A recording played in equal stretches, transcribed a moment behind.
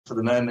for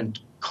the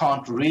moment,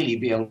 can't really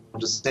be able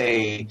to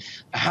say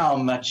how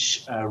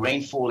much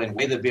rainfall and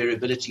weather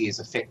variability is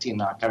affecting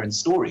our current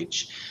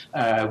storage.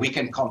 We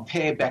can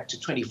compare back to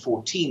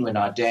 2014 when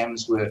our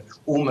dams were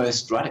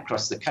almost right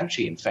across the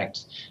country. In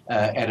fact,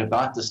 at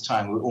about this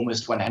time, we were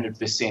almost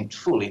 100%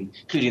 full,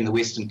 including the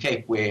Western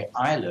Cape where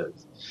I live.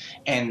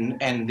 And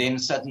then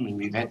suddenly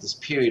we've had this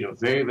period of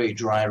very, very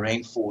dry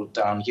rainfall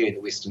down here in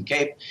the Western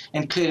Cape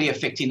and clearly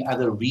affecting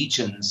other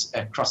regions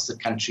across the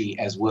country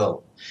as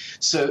well.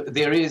 So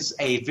there is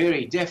a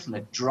very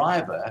definite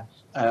driver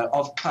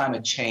of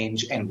climate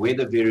change and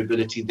weather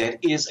variability that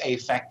is a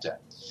factor.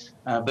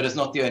 But it's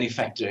not the only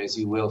factor, as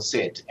you well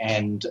said.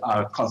 And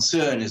our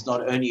concern is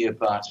not only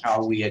about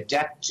how we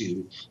adapt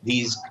to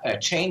these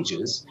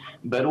changes,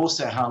 but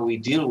also how we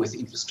deal with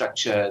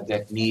infrastructure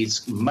that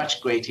needs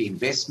much greater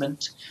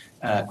investment.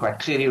 Quite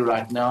clearly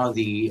right now,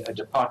 the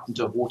Department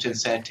of Water and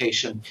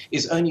Sanitation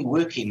is only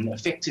working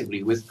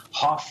effectively with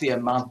half the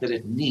amount that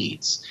it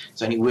needs.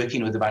 It's only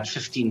working with about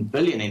 15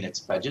 billion in its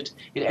budget.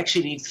 It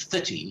actually needs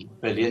 30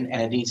 billion,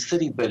 and it needs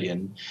 30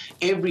 billion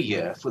every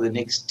year for the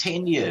next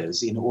 10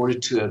 years in order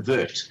to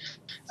avert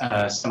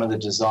some of the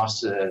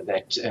disaster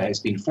that has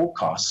been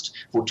forecast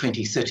for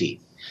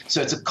 2030.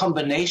 So it's a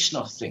combination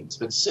of things,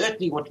 but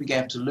certainly what we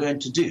have to learn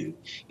to do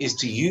is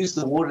to use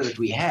the water that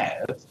we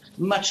have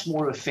much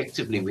more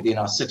effectively within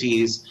our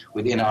cities,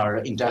 within our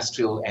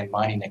industrial and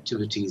mining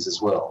activities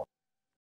as well.